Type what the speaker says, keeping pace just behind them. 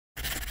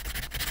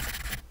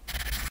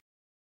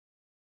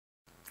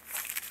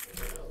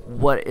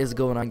What is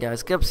going on,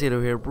 guys?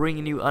 Capsito here,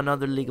 bringing you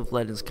another League of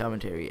Legends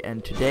commentary,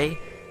 and today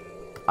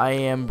I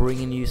am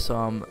bringing you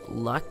some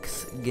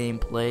Lux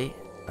gameplay.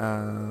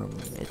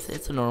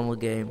 It's a normal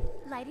game,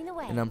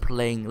 and I'm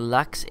playing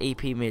Lux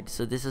AP mid.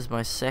 So this is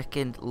my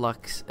second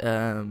Lux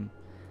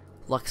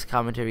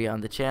commentary on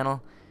the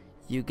channel.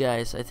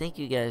 I think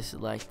you guys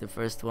liked the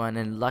first one,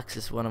 and Lux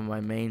is one of my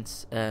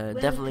mains,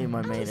 definitely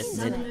my main at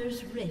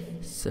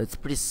mid. So it's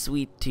pretty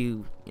sweet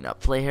to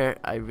play her.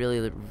 I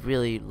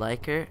really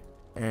like her,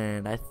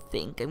 and I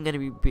think I'm gonna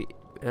be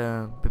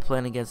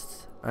playing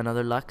against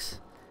another Lux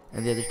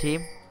and the other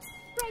team.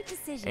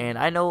 And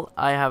I know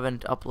I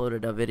haven't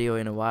uploaded a video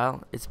in a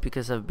while. It's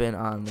because I've been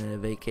on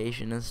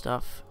vacation and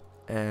stuff,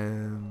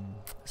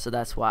 so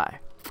that's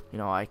why.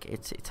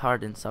 It's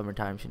hard in summer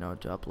times, to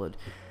upload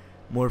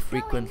more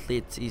frequently.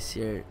 It's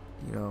easier,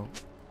 in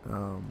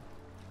on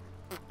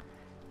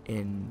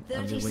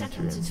the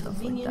winter and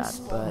stuff like that.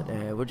 But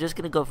we're just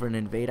gonna go for an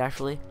invade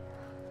actually.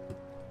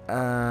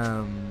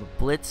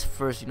 Blitz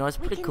first. It's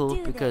pretty cool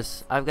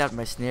because I've got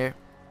my snare.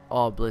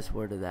 Oh, Blitz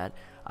worded that.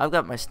 I've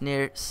got my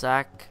snare.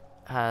 Sack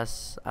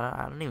has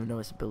I don't even know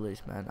his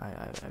abilities, man.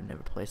 I've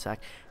never played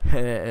Sack.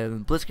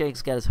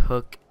 Blitzcrank's got his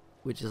hook,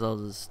 which is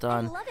also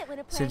stun.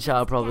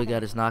 Sinchao probably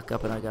got his knock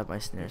up, and I got my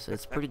snare, so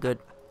it's pretty good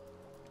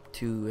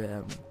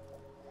to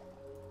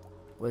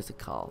what's it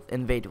called?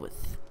 Invade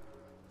with.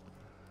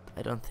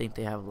 I don't think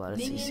they have a lot of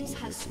CC.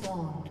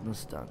 No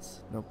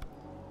stuns. Nope.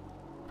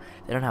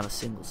 They don't have a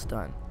single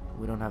stun.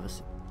 We don't have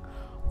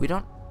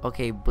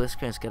okay,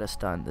 Blitzcrank's got a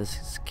stun. This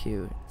is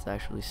Q. It's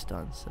actually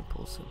stuns and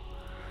pulls him.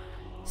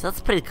 So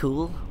that's pretty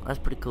cool. That's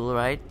pretty cool,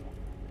 right?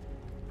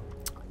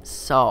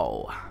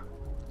 So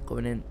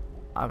going in,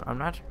 I'm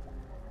not.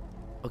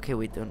 Okay,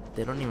 wait.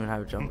 They don't even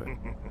have a jungler.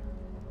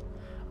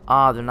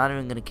 Ah, they're not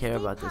even gonna care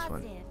about this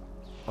one.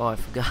 Oh, I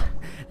forgot.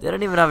 They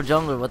don't even have a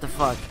jungler. What the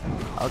fuck?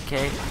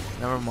 Okay,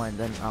 never mind.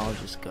 Then I'll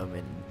just come in,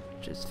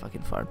 and just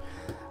fucking farm.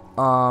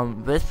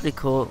 But it's pretty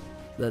cool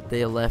that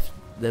they left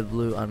the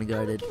blue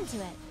unguarded,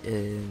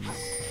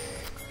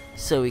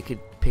 so we could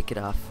pick it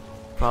off.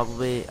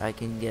 Probably I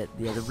can get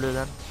the other blue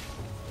then.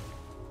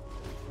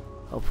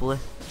 Hopefully.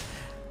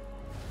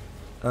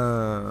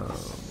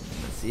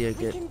 Let's see. I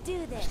get.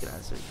 Just gonna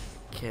answer.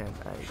 Can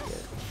I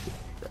get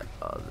the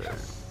other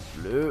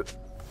blue?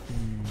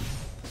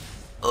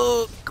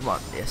 Oh, come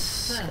on.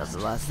 Yes. Got the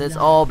last hits.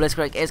 Oh,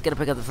 Blitzcrank is gonna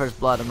pick up the first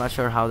blood. I'm not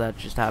sure how that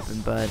just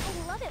happened, but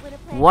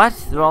what?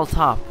 They're all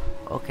top.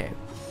 Okay.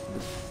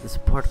 The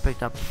support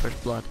picked up the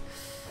first blood.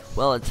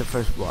 Well, it's a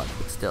first blood,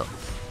 but still.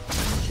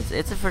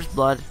 It's a first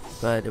blood,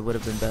 but it would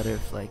have been better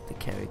if the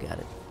carry got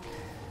it.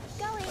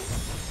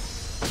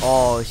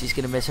 Oh, she's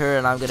gonna miss her,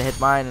 and I'm gonna hit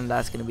mine, and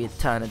that's gonna be a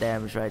ton of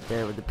damage right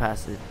there with the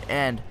passive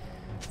and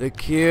the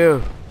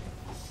Q.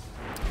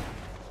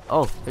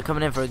 Oh, they're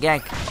coming in for a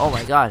gank. Oh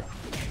my god,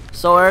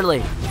 so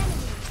early.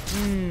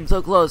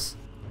 So close.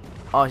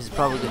 Oh, she's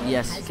probably gonna,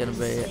 yes, she's gonna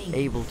be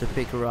able to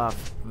pick her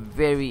off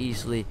very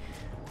easily.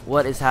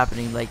 What is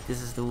happening?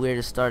 This is the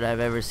weirdest start I've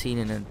ever seen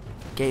in a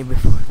game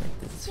before.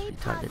 This is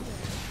retarded.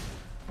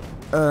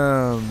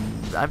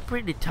 I'm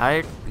pretty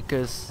tired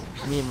because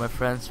me and my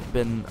friends have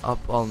been up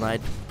all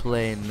night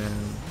playing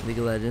League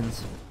of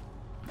Legends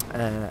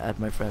at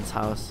my friend's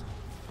house.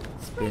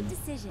 It's been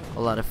a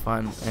lot of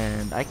fun,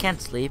 and I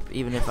can't sleep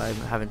even if I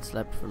haven't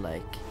slept for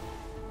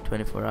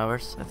 24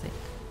 hours, I think,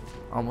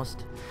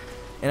 almost.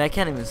 And I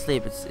can't even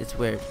sleep. It's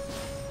weird.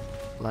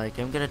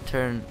 I'm gonna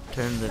turn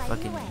the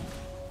fucking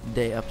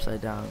day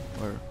upside down,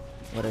 or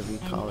whatever you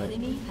call it.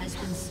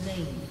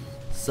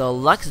 So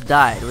Lux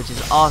died, which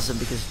is awesome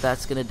because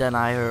that's gonna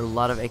deny her a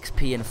lot of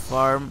XP and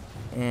farm.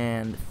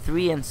 And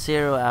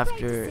 3-0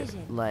 after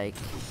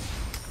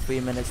 3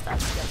 minutes.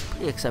 That's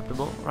pretty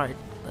acceptable, right?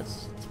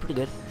 That's pretty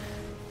good.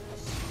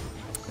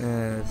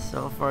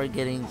 So far,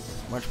 getting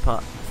as much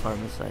farm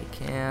as I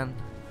can.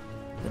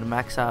 Gonna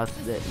max out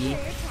the E.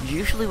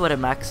 Usually, what I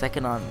max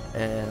second on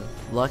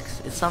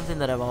Lux, it's something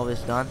that I've always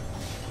done.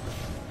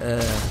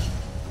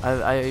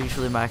 I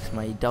usually max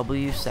my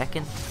W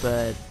second,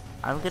 but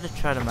I'm gonna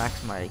try to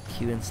max my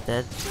Q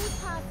instead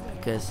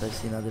because I've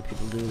seen other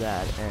people do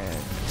that, and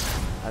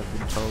I've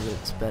been told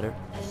it's better.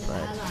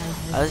 But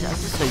I'm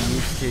just so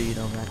used to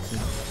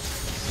maxing,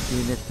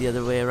 doing it the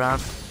other way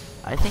around.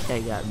 I think I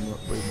got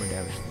way more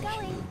damage than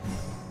she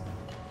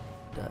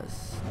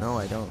does. No,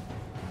 I don't.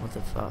 What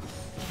the fuck?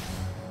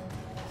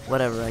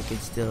 Whatever, I can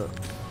still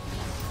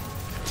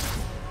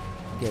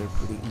get her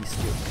pretty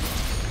easily.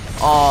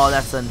 Oh,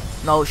 that's a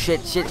no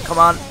shit. Come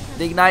on,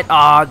 the ignite.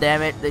 Oh,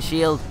 damn it, the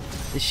shield,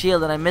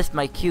 and I missed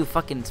my Q.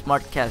 Fucking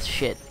smart cast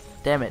shit.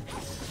 Damn it.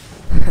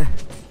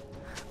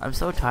 I'm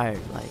so tired.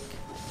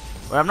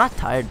 Well, I'm not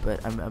tired,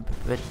 but I'm a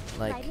bit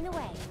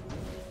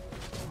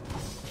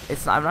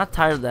I'm not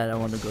tired that I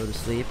want to go to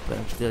sleep, but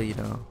I'm still,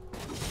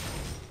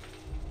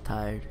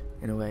 tired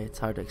in a way. It's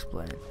hard to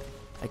explain.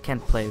 I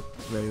can't play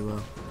very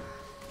well.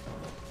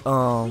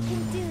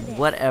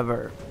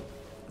 Whatever.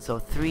 So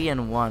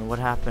 3-1. What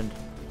happened?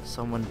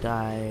 Someone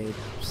died.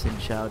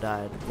 Sinchao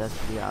died. That's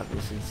pretty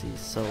obvious since he's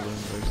soloing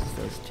versus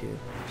those two.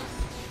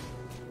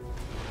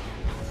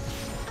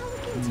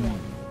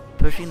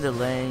 Pushing the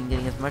lane,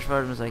 getting as much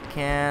volume as I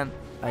can.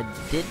 I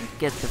didn't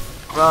get the...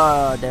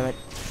 Oh, damn it.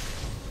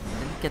 I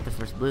didn't get the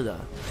first blue though.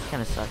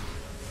 Kinda sucked.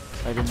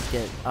 I didn't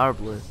get our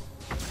blue.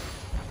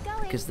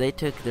 Because they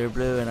took their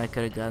blue and I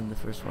could have gotten the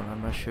first one.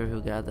 I'm not sure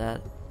who got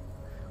that.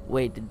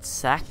 Wait, did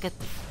Zack get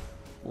the...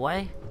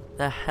 Why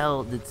the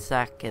hell did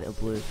Zack get a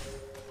blue?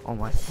 Oh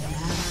my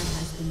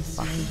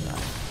fucking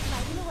god.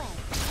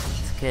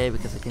 It's okay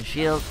because I can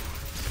shield.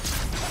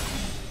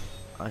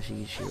 Oh, she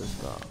can shield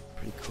as well.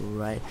 Pretty cool,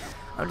 right?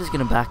 I'm just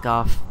gonna back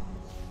off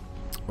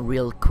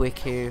real quick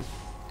here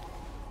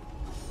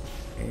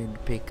and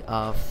pick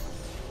off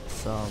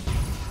some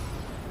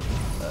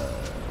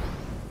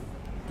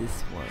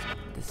this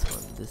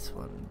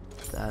one,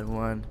 that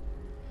one,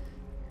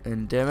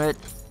 and damn it,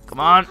 come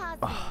on!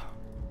 Oh,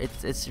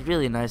 it's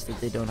really nice that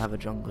they don't have a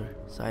jungler,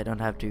 so I don't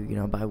have to, you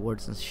know, buy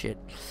wards and shit.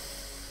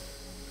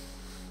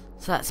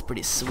 So that's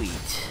pretty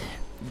sweet.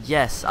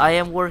 Yes, I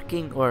am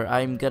working, or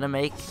I'm gonna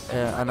make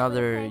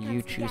another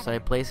You Choose I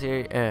Play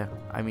series.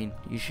 I mean,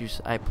 You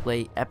Choose I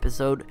Play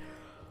episode.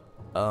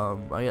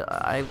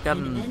 I've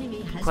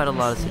gotten quite a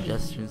lot of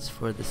suggestions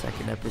for the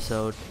second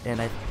episode,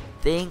 and I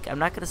think I'm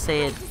not gonna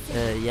say it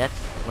yet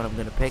what I'm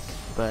gonna pick,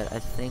 but I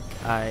think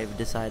I've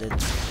decided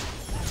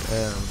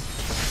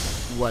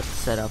what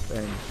setup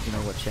and, you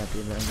know, what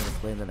champion that I'm gonna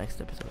play in the next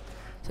episode.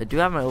 So I do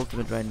have my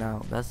ultimate right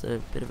now. That's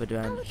a bit of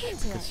advantage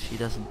because she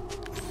doesn't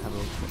have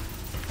ultimate.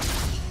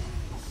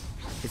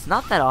 It's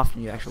not that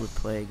often you actually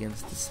play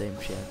against the same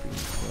champion you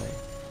play.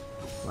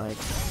 Like,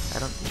 I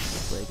don't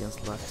usually play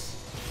against Lux.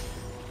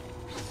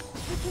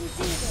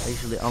 I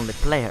usually only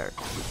play her.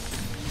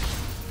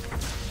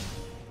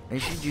 And you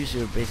should use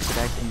your basic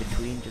attack in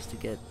between just to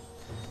get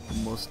the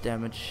most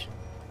damage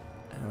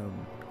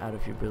out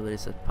of your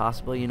abilities as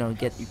possible. You know,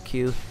 get your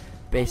Q,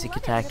 basic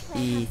attack,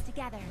 E,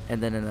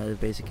 and then another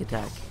basic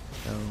attack.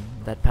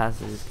 That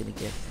passive is gonna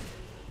get,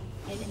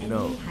 you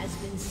know,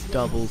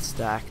 double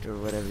stacked or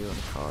whatever you want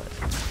to call it.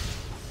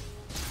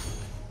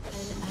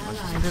 I was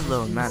just a bit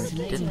low in mana.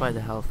 Didn't buy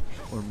the health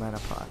or mana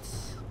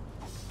pots.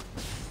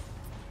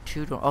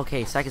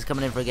 Okay, Zack is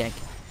coming in for a gank.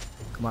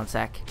 Come on,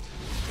 Zack.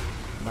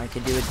 I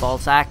can do it, ball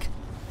Zack.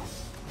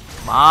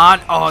 Come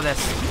on. Oh,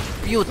 that's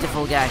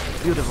beautiful gank.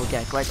 Beautiful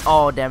gank. Right.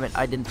 Oh, damn it.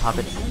 I didn't pop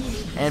it.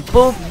 And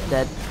boom.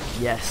 Dead.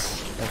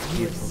 Yes. That's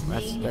beautiful.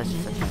 That's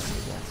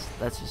fantastic.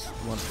 That's just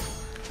wonderful.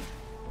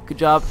 Good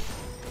job.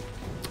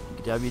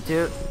 Good job, you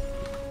two.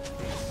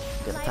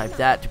 Gotta type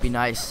that to be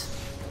nice.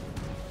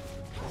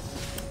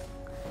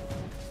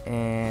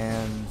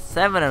 And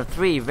 7 of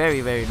 3.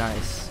 Very, very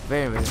nice.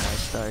 Very, very nice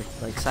start.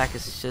 Like, Zack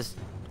is just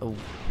a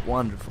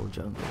wonderful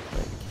jungler.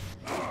 Like,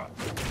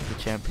 the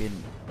champion.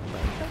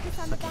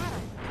 Like,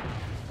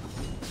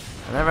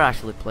 I never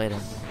actually played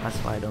him. That's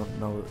why I don't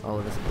know all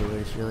of his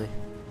abilities, really.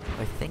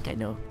 I think I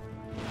know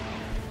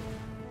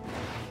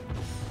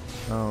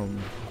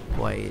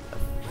quite a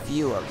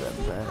few of them,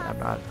 but I'm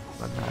not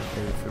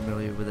very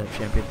familiar with that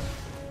champion.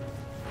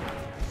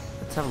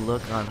 Let's have a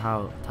look on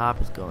how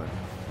top is going.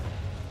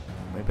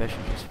 Maybe I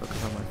should just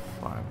focus on my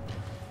farm.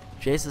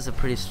 Jace is a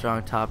pretty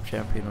strong top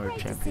champion, or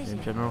champion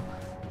in general.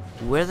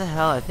 Where the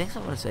hell? I think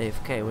someone's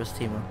AFK. Where's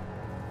Timo?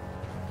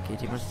 Okay,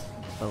 Timo's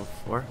level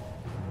 4.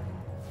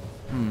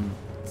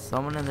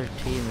 Someone in their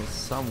team is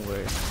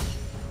somewhere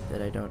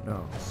that I don't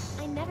know.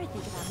 I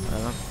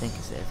don't think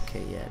it's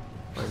AFK yet.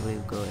 Why do we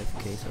go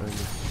AFK so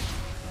early?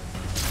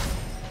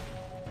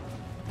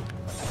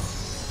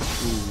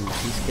 Ooh,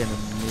 she's gonna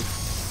miss.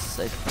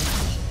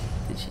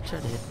 Did she try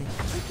to hit me?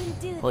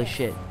 Holy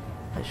shit.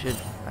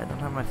 I don't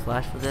have my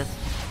flash for this.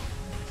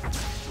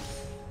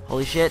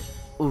 Holy shit.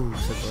 Ooh,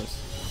 so close.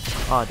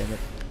 Oh, damn it.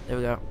 There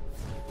we go.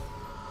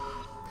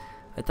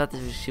 I thought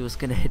that she was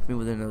gonna hit me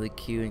with another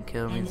Q and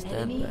kill me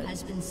instead,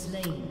 but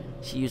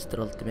she used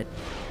her ultimate.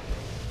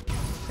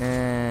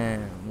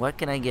 And what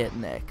can I get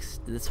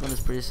next? This one is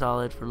pretty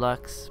solid for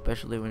Lux,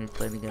 especially when you're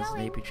playing against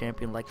an AP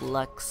champion like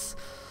Lux.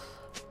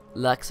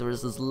 Lux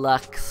versus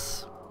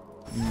Lux.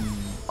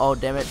 Oh,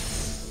 damn it.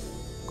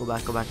 Go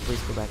back,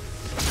 please go back.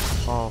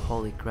 Oh,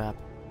 holy crap.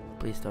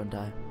 Please don't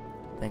die.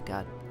 Thank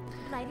God.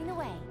 Lighting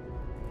away.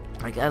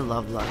 Like, I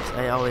love Lux.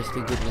 I always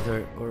do good with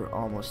her, or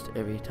almost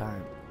every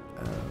time.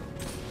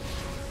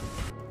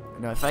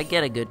 You know, if I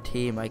get a good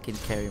team, I can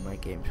carry my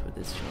games with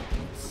this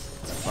champion.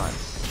 It's fun.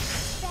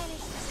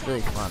 It's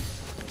really fun.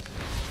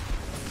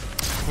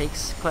 It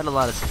takes quite a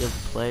lot of skill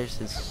to play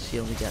since she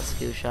only got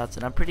skill shots,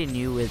 and I'm pretty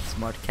new with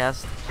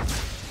Smartcast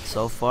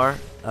so far.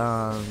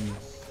 But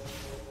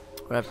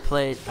I've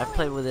played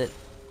with it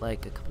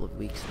like a couple of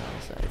weeks now,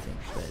 so I think.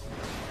 But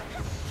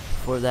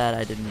before that,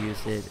 I didn't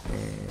use it,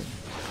 and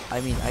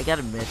I mean, I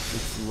gotta admit,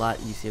 it's a lot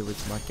easier with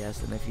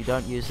Smartcast, and if you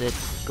don't use it,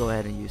 go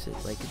ahead and use it.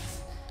 Like,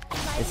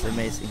 it's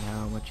amazing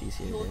how much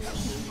easier it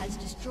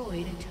is.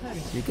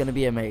 You're gonna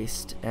be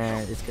amazed,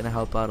 and it's gonna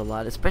help out a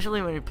lot,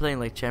 especially when you're playing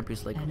like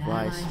champions like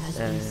Rice,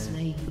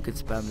 who can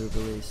spam their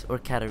abilities, or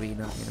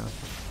Katarina, you know,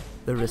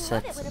 the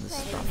resets and the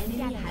stuff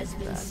like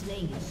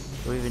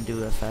that. Or even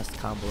do a fast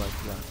combo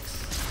like Lux.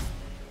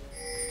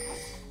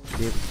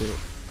 Be able to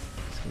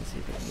just gonna see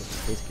if I can get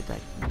the basic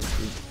attack from this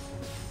week.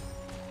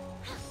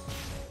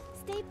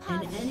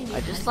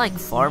 I just like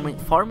farming.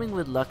 Farming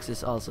with Lux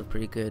is also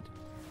pretty good.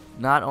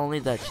 Not only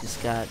that she's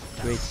got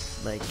great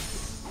like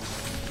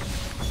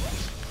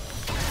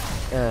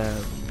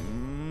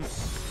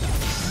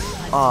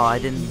oh, I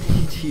didn't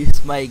need to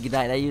use my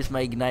ignite. I used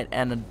my ignite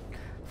and a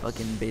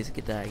fucking basic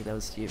attack. That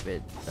was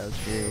stupid. That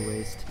was really a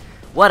waste.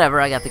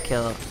 Whatever, I got the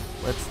kill.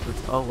 Let's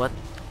oh, what?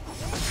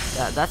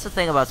 That's the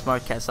thing about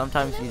smart cast.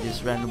 Sometimes you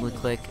just randomly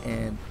click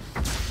and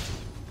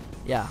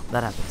yeah,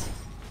 that happens.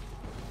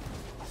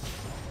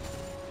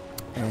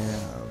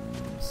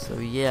 So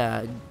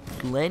yeah,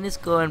 lane is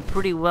going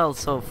pretty well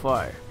so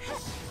far.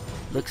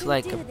 Looks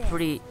like a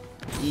pretty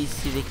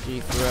easy victory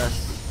for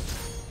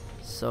us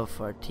so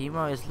far.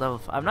 Timo is level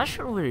 5. I'm not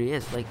sure where he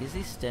is. Like, is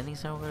he standing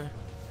somewhere?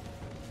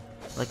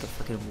 Like a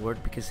fucking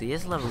ward? Because he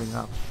is leveling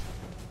up.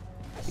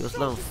 He was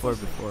level 4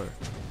 before.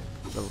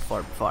 Level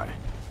 4 before.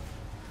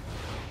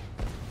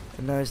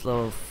 And now he's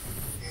level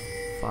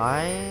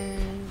 5.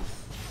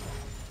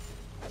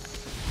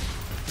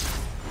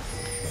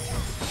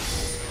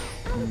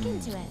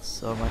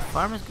 So my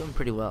farm is going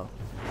pretty well,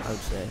 I would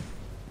say.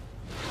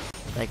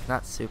 Like,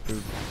 not super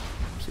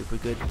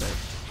good, but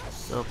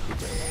still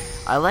pretty good.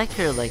 I like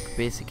her like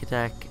basic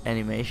attack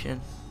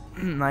animation.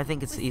 I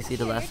think it's easy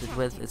to last it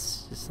with.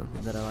 It's just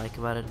something that I like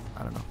about it.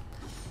 I don't know.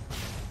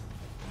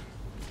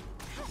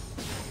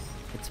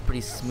 It's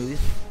pretty smooth.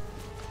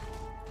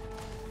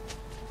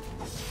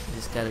 You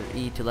just gotta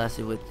E to last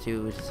it with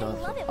too, which is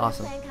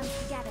awesome.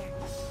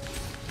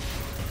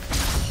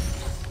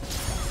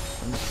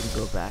 I'm just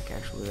gonna go back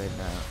actually right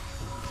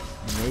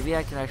now. Maybe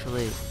I can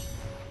actually.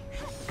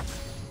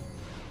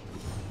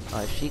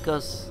 If she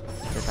goes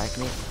to attack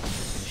me, I'm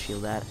just gonna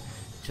shield that.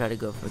 Try to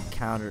go for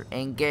counter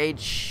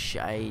engage.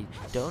 I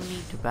don't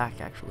need to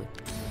back actually.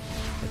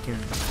 I can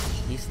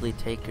easily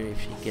take her if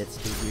she gets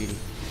too greedy.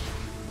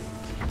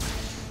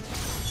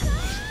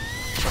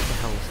 What the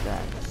hell was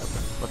that?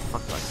 What the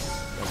fuck was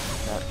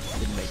that? That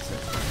didn't make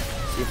sense.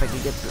 See if I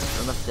can get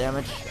enough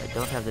damage. I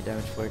don't have the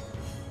damage for it.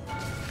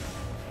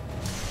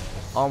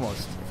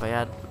 Almost. If I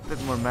had a bit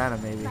more mana,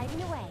 maybe I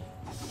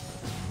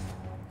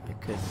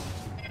could.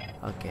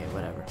 Okay,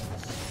 whatever.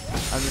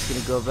 I'm just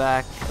gonna go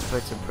back,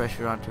 put some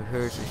pressure onto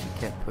her so she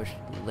can't push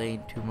the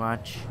lane too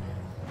much.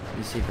 Let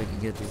me see if I can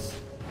get this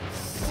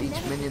siege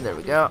minion. There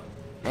we go.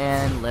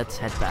 And let's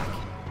head back.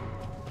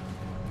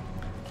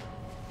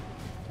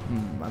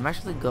 I'm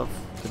actually gonna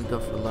go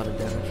for a lot of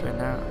damage right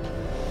now.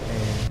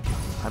 And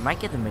I might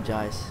get the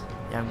Magi's.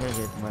 Yeah, I'm gonna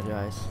get the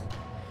Magi's.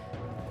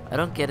 I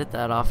don't get it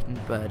that often,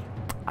 but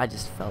I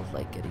just felt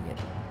like getting it.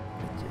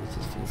 It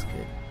just feels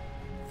good.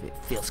 It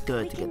feels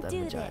good to get that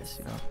Magi's,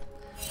 you know.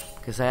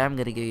 Because I am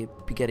gonna be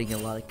getting a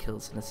lot of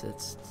kills and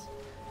assists.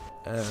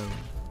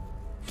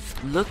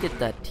 Look at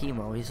that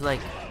Timo. He's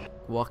like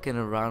walking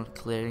around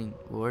clearing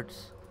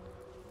wards.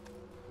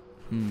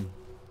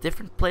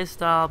 Different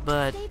playstyle,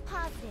 but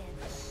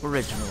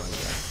original, I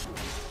guess.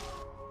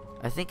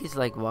 I think he's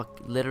like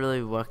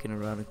literally walking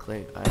around and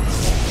clearing.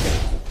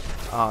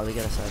 Oh, they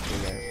got a side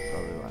there.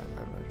 Probably why. I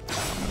don't know.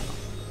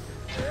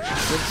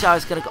 Good shot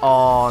is gonna.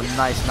 Oh,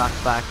 nice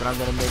knockback, but I'm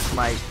gonna miss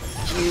my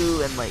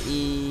Q and my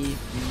E.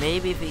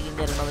 Maybe if he can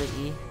get another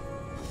E.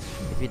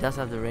 If he does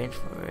have the range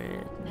for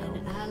it. No.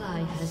 An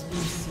ally has been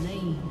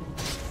slain.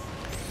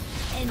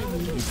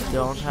 He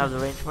don't have the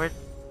range for it,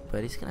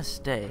 but he's gonna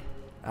stay,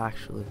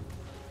 actually.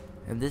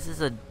 And this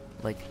is a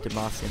like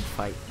Demacian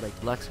fight, like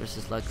Lux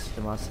versus Lux,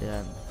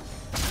 Demacia, and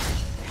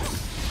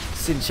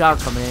Xin Shao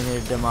coming in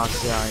here,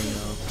 Demacia, you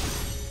know,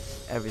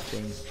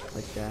 everything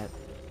like that.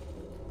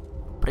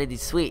 Pretty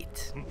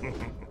sweet.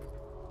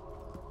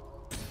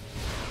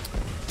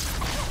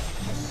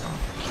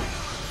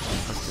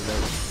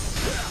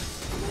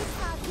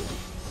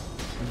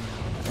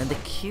 And the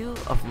Q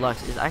of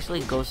Lux is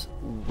actually goes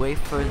way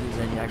further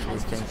than you actually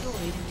think.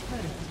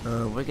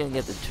 We're gonna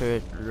get the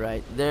turret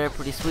right there,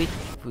 pretty sweet.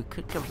 We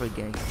could come for a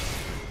gank.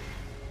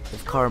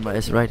 If Karma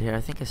is right here,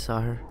 I think I saw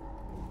her.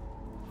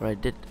 Or I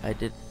did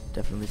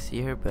definitely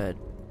see her, but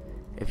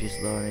if she's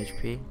low on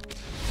HP.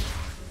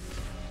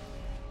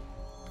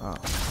 Oh.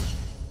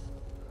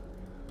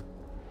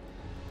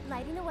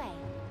 Lighting the way.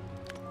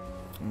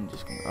 I'm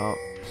just gonna. Oh,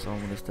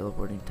 someone is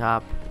teleporting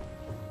top.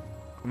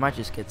 I might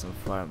just get some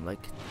farm. Like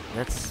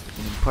that's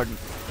an important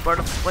part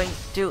of playing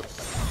too.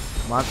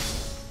 Come on,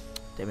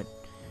 damn it!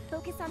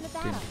 Focus on the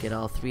battle. Didn't get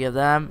all three of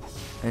them.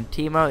 And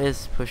Timo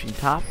is pushing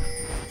top.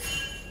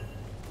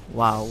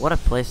 Wow, what a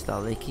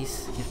playstyle! Like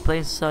he's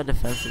playing so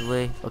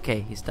defensively.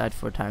 Okay, he's died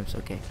 4 times.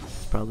 Okay,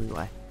 that's probably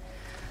why.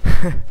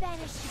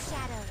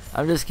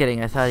 I'm just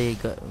kidding. I thought he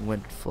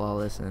went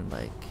flawless and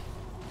like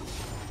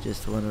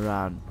just went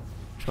around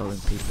trolling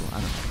people. I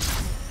don't know.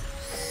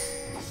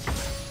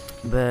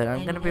 But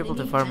I'm gonna be able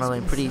to farm my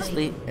lane pretty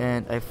easily.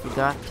 And I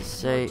forgot to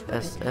say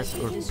SS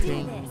or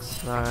ping.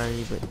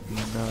 Sorry, but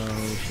no,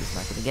 she's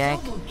not gonna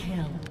gank.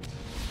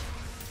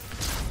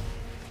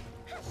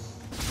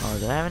 Oh,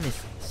 do I have any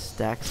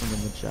stacks on the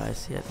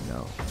Magi's yet?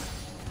 No.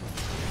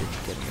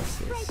 Didn't get an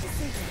assist.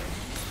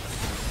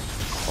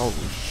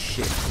 Holy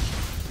shit.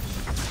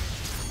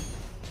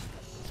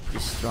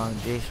 strong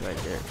Jace right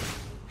there.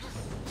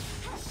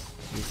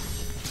 He's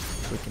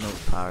freaking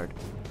overpowered.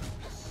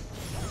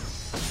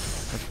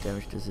 How much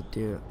damage does it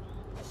do?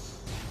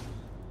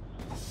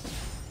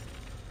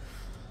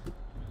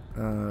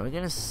 We're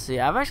gonna see.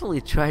 I've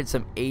actually tried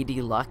some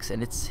 80 Lux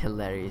and it's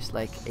hilarious.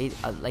 Like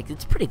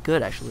it's pretty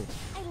good actually.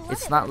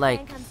 It's not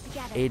like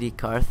 80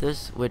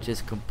 Karthus, which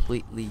is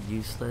completely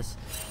useless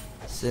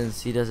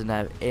since he doesn't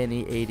have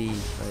any 80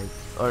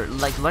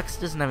 like Lux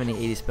doesn't have any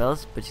 80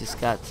 spells, but she's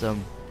got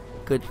some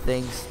good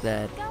things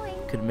that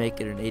could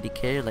make it an 80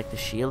 carry, like the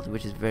shield,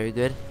 which is very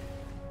good,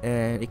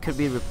 and it could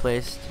be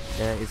replaced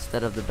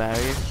instead of the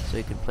barrier, so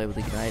you can play with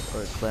ignite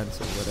or cleanse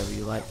or whatever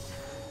you like.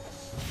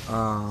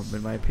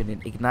 In my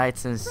opinion, ignite,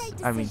 since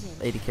I mean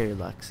 80 carry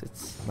Lux,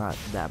 it's not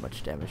that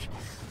much damage,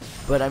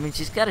 but I mean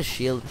she's got a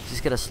shield,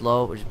 she's got a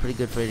slow, which is pretty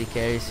good for 80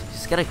 carries,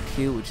 she's got a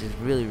Q, which is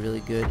really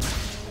good,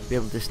 be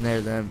able to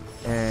snare them,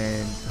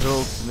 and her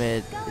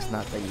ultimate is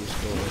not that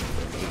useful.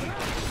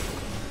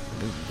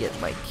 Let me get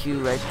my Q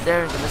right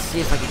there. I'm gonna see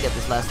if I can get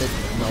this last hit.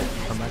 No,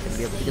 I'm not gonna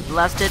be able to get the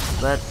last hit,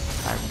 but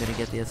I'm gonna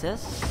get the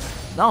assist.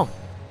 No,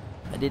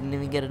 I didn't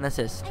even get an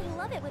assist. I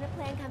love it when a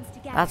plan comes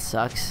together. That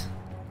sucks.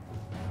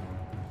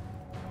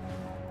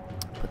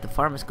 But the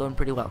farm is going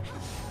pretty well.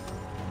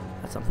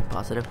 That's something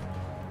positive.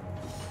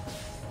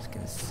 Just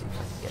gonna see if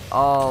I can get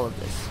all of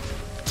this.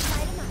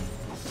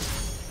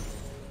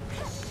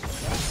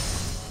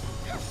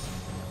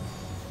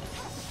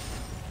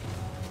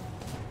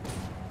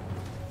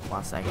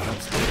 1 second, I'm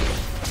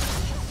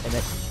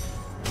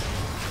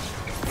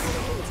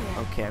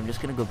okay, I'm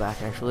just gonna go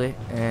back actually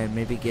and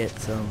maybe get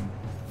some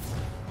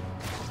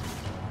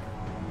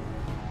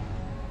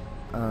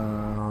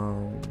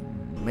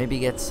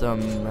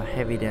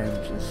heavy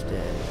damage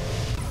instead.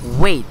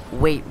 Wait,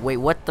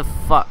 what the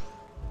fuck?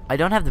 I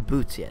don't have the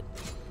boots yet.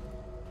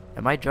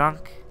 Am I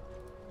drunk?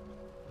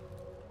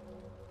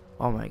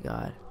 Oh my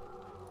god.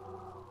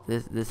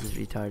 This is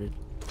retarded.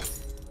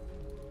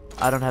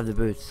 I don't have the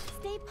boots.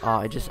 Oh,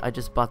 I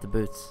just bought the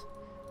boots.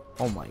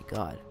 Oh my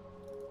god.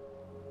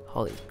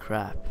 Holy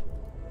crap.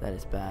 That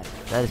is bad.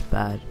 That is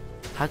bad.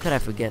 How could I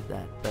forget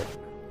that? But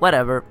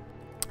whatever.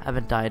 I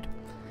haven't died.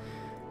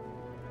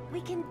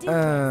 We can do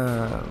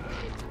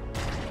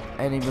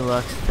Enemy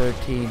Lux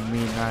 13,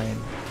 me 9.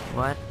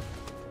 What?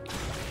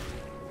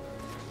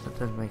 That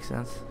doesn't make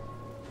sense.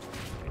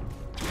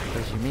 What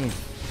does she mean?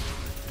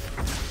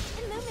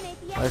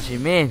 What does she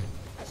mean?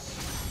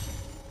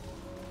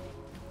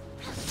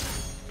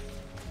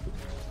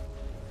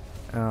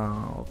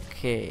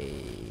 Okay,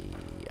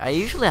 I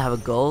usually have a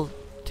goal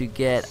to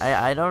get,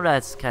 I know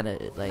that's kind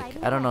of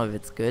like, I don't know if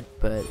it's good,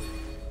 but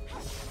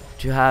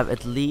to have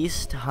at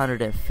least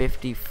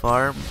 150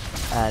 farm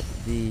at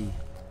the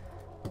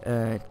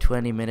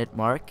 20-minute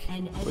mark,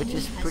 which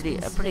is a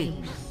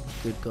pretty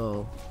good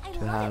goal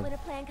to have.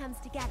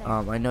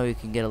 I know you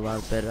can get a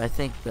lot better. I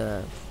think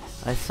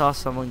I saw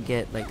someone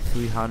get like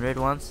 300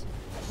 once,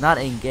 not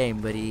in game,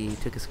 but he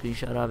took a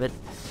screenshot of it,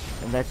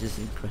 and that's just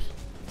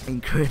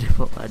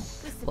incredible. I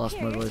lost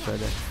my voice right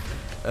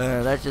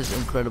there. That's just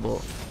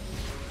incredible.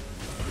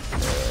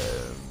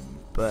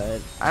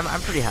 But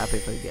I'm pretty happy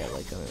if I get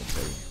like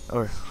 130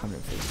 or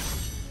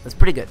 150. That's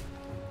pretty good.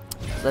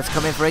 So let's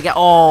come in for a get.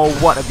 Oh,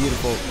 what a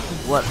beautiful.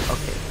 What?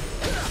 Okay.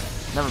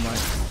 Never mind.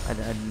 I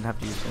didn't have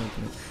to use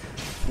ultimate.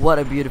 What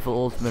a beautiful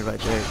ultimate right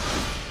there.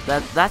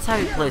 That's how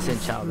you play Xin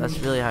Chao. That's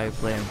really how you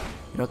play him.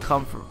 You know,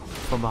 come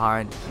from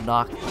behind,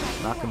 knock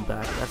him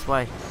back. That's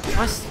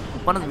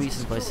one of the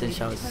reasons why Xin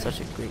Chao is such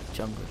a great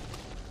jungler.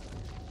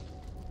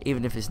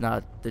 Even if he's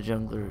not the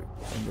jungler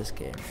in this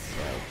game.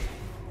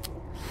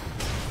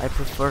 But I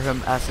prefer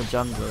him as a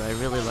jungler. I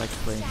really like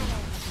playing him.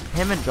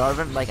 Him and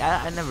Jarvan, like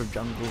I never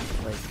jungle.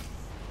 Like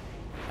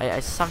I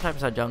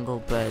sometimes I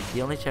jungle, but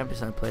the only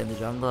champions I play in the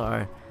jungle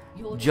are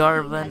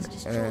Jarvan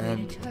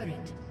and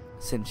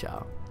Xin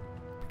Chao,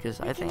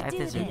 because I think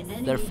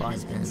they're fun.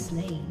 And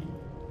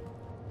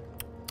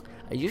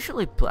I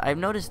usually I've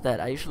noticed that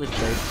I usually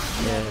play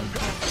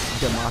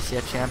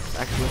Demacia champs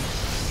actually.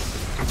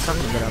 It's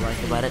something that I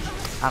like about it.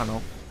 I don't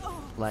know,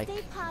 like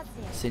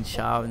Xin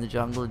Chao in the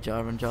jungle,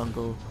 Jarvan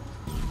jungle,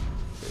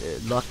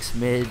 Lux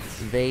mid,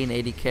 Vayne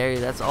 80 carry.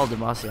 That's all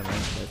Demacia,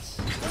 man. That's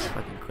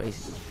fucking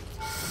crazy.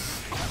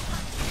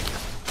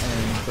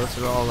 And those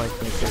are all like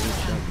my favorite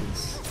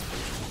champions.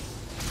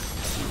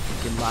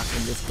 We can lock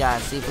in this guy.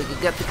 See if we can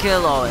get the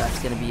kill. Oh, that's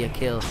gonna be a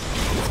kill.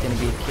 It's gonna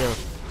be a kill.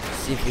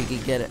 See if we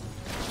can get it.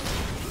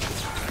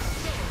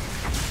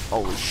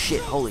 Holy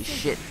shit! Holy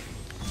shit!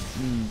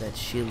 That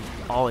shield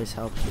always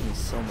helps me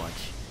so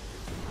much.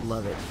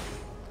 Love it.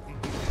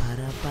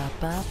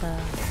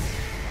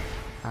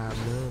 I'm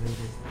loving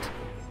it.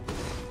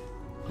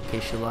 Okay,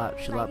 Shalot,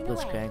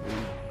 Blitzcrank,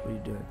 what are you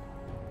doing?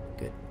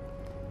 Good.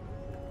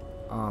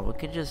 We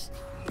could just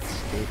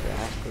stay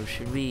back, or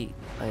should we?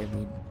 I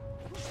mean,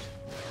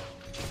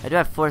 I do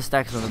have 4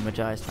 stacks on the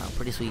Magi's now.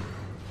 Pretty sweet.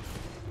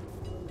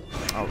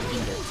 Oh, we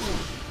can get.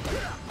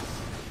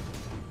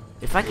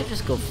 If I could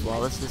just go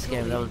flawless this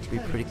game, that would be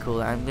pretty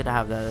cool. I'm gonna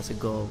have that as a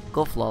goal.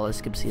 Go flawless,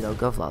 Skipsito.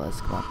 Go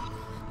flawless. Come on.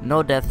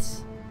 No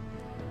deaths.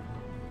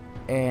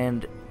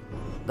 and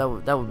that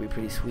would be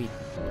pretty sweet.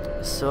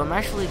 So I'm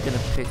actually gonna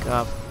pick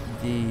up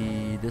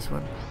this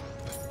one,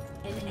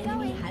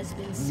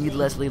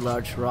 needlessly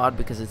large rod,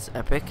 because it's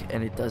epic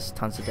and it does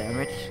tons of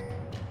damage.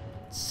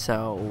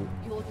 So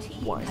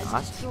why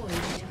not?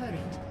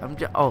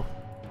 Oh,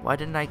 why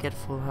didn't I get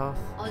full health?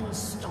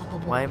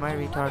 Why am I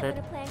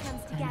retarded?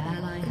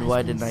 And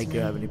why didn't I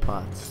grab any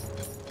pots?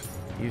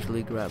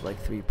 Usually grab like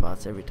 3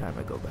 pots every time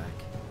I go back.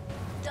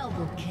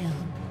 Double kill.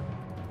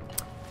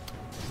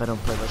 If I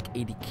don't play like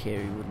 80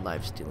 carry with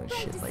lifesteal and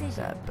shit like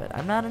that, but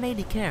I'm not an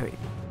 80 carry.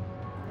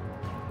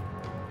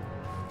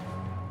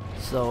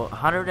 So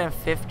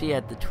 150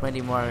 at the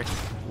 20 mark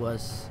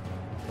was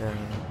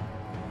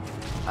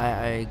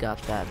I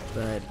got that,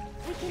 but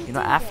you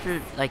know,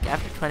 after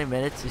 20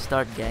 minutes you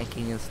start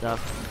ganking and stuff.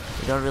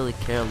 You don't really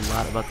care a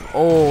lot about them.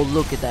 Oh,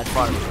 look at that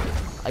farm.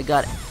 I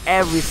got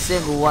every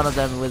single one of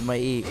them with my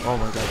E. Oh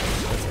my god,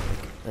 that's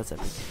epic. That's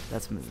epic.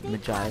 That's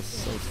Magi's,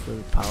 so it's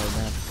really power,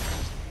 man.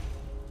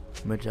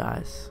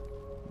 Magi's.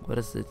 What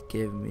does it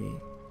give me?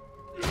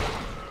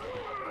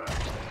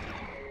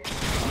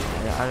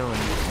 I don't want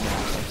to use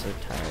math. I'm so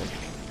tired.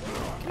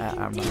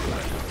 I'm not gonna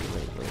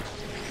wait.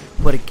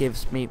 What it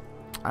gives me,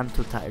 I'm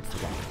too tired for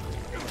that.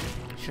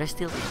 Should I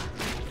steal it?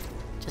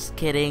 Just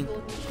kidding.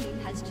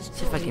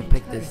 See if I can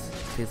pick this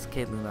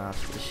Caitlyn off.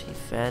 Is she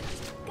fed?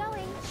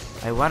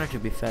 I want her to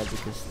be fed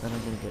because then I'm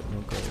gonna get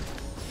no gold.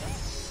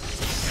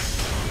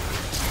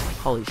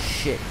 Holy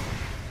shit.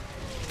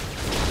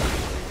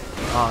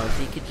 Oh, if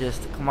he could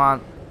just, come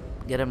on,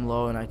 get him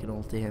low and I can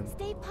ulti him.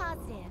 Stay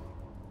positive.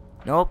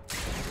 Nope.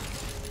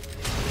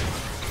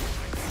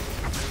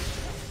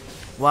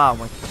 Wow,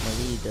 my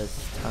E does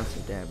tons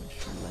of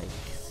damage. Like,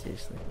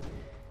 seriously.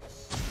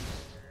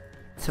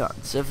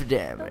 Tons of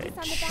damage.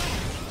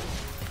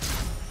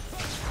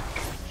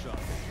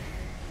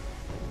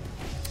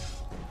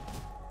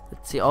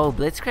 Let's see. Oh,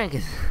 Blitzcrank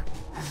is.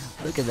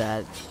 Look at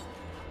that.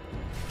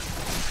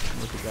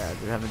 Look at that.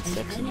 They're having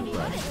sex in the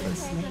brush.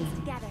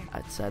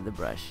 Outside the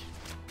brush.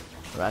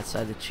 Or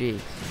outside the tree.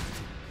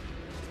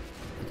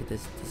 Look at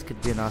this. This could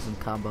be an awesome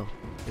combo.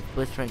 If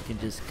Blitzcrank can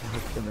just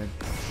hook them in.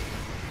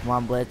 Come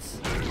on, Blitz.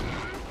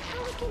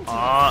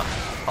 Oh,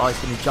 he's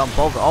gonna jump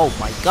over. Oh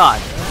my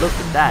god. Look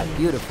at that.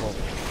 Beautiful.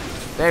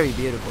 Very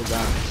beautiful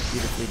done.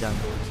 Beautifully done.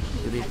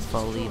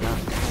 Beautifully done.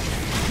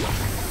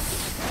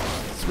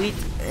 Sweet.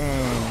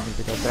 And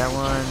we got that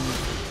one.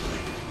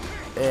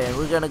 And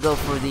we're gonna go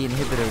for the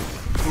inhibitor.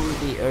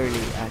 Pretty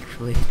early,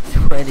 actually.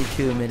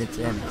 22 minutes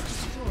in.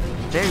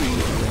 Very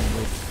easy to win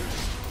with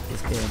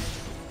this game.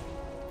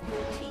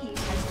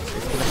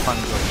 It's been a fun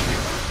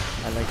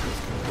game. I like this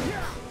game.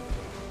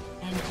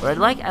 Or I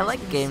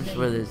like games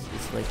where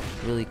it's like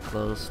really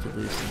close to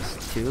losing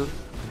too,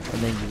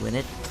 and then you win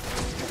it.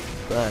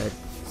 But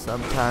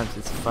sometimes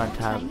it's fun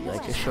to have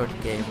like a short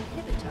game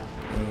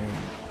and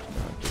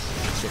just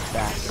sit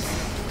back and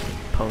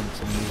pwn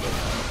some music.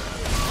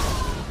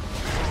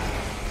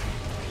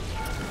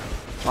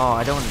 Oh,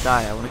 I don't want to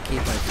die. I want to keep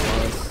my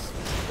flawless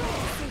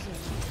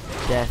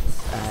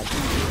deaths at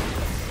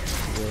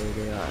where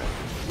they are.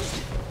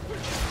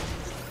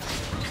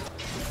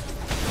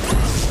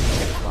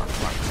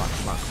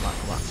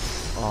 Come on.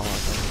 Oh,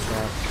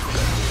 that.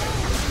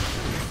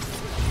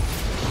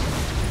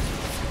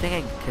 I think I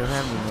can kill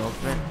him with an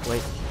ultimate.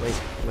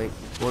 Wait.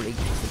 40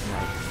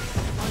 ignite.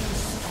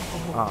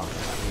 Oh,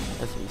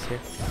 that's easy.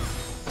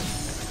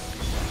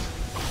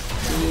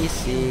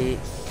 Easy.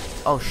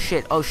 Oh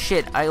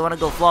shit. I want to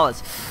go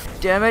flawless.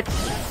 Damn it.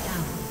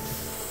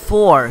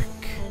 Fork.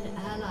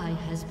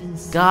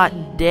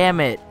 God damn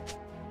it.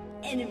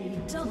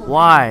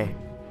 Why?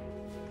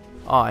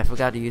 Oh, I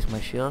forgot to use my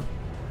shield.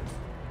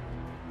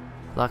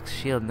 Lux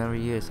shield never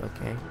used.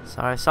 Okay.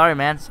 Sorry,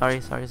 man. Sorry.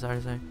 Sorry,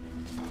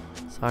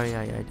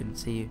 I didn't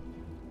see you.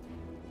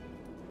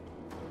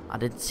 I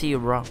didn't see you,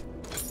 bro.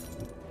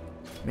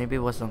 Maybe it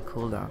was on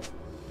cooldown.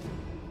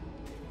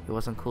 It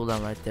was on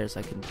cooldown right there,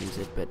 so I couldn't use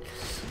it. But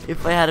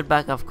if I had it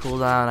back off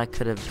cooldown, I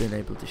could have been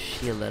able to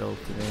shield that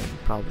ultimate and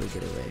probably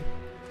get away.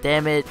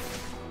 Damn it!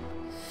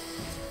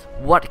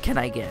 What can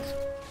I get?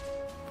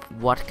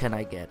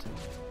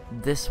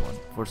 This one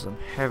for some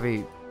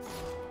heavy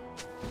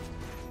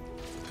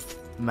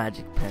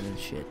magic pen and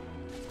shit.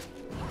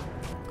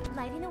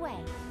 Lighting away.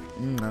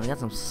 I got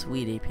some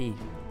sweet AP.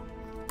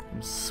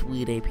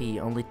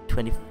 Only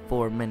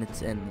 24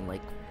 minutes in,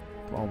 like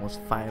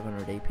almost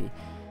 500 AP.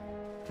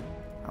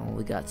 I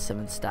only got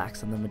 7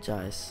 stacks on the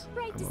Magi's.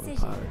 I'm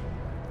overpowered.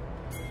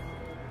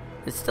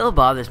 It still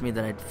bothers me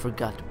that I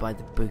forgot to buy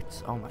the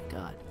boots. Oh my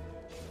god.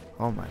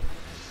 Oh my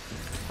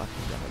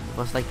fucking god. It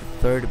was like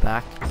the 3rd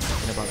back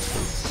talking about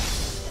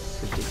boots.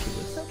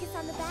 Ridiculous. Focus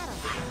on the battle.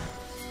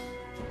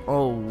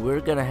 Oh,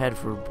 we're gonna head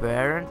for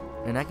Baron,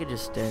 and I could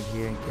just stand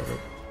here and get it.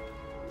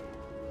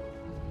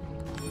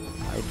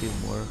 I do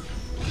more.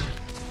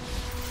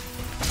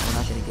 I'm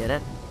not gonna get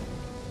it.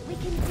 We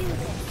can do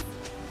this.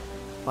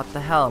 What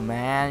the hell,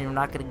 man? You're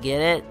not gonna get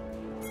it?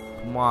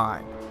 Come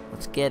on.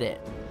 Let's get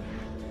it.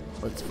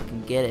 Let's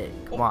fucking get it.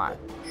 Come on.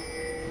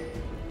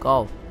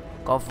 Go.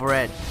 Go for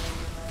it.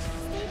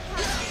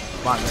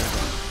 Come on, there we go.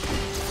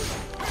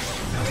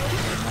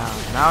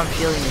 Now I'm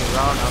shielding you,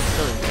 Ron. I'm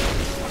shielding you.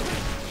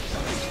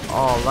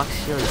 Oh, Lux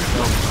shield is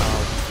so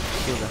powerful.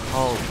 Shield the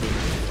whole team.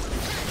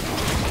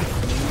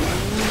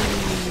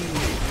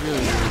 Really,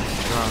 really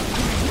strong.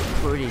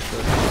 Pretty sure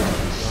it's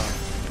really strong.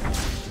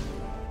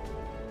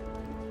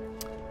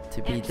 To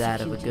be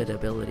that of a good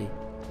ability.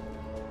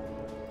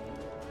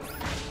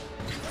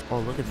 Oh,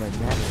 look at my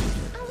map.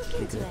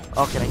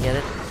 Oh, can I get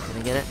it? Can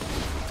I get it?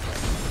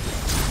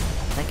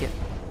 Thank you.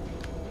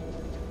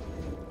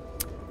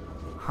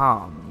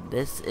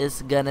 This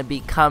is gonna be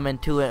coming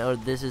to it, or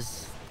this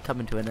is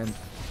coming to an end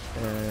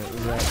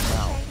right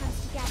now.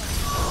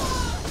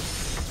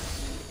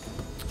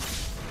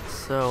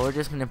 So we're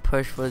just gonna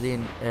push for the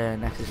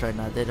Nexus right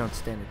now. They don't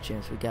stand a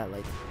chance. We got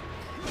like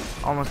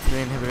almost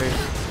 3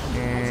 inhibitors,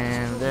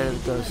 and there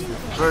goes the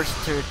first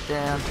turret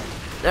down.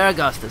 There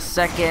goes the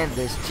second.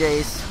 There's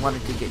Jace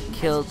wanting to get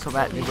killed. Come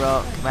at me,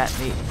 bro. Come at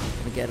me.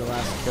 Gonna get a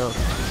last kill.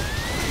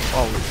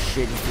 Holy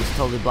shit, he just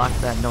totally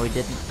blocked that. No, he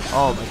didn't.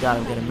 Oh my god,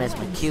 I'm gonna miss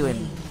my Q,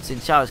 and Xin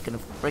Xiao is gonna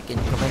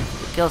freaking come in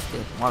for the kill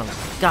steal. Oh my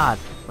god,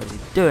 what is he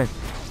doing?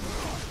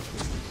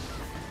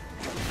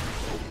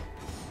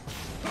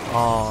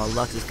 Oh,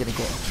 Lux is gonna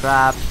get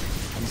trapped.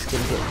 He's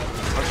gonna get.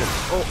 Okay.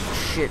 Oh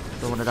shit,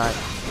 don't wanna die.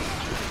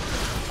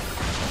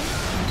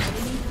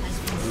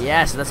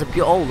 Yes, that's a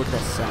pure. Oh, look at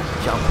that sack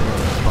jumping in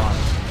the spot.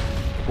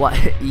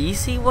 What?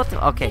 Easy? What?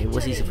 Okay, it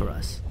was easy for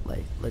us.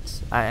 Like,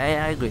 let's. I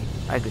agree.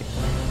 I agree.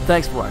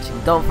 Thanks for watching.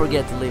 Don't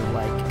forget to leave a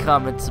like,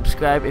 comment,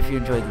 subscribe if you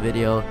enjoyed the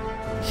video.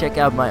 Check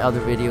out my other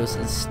videos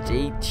and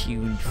stay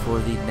tuned for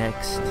the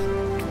next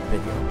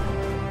video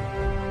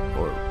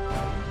or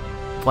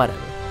whatever.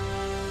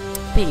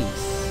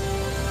 Peace.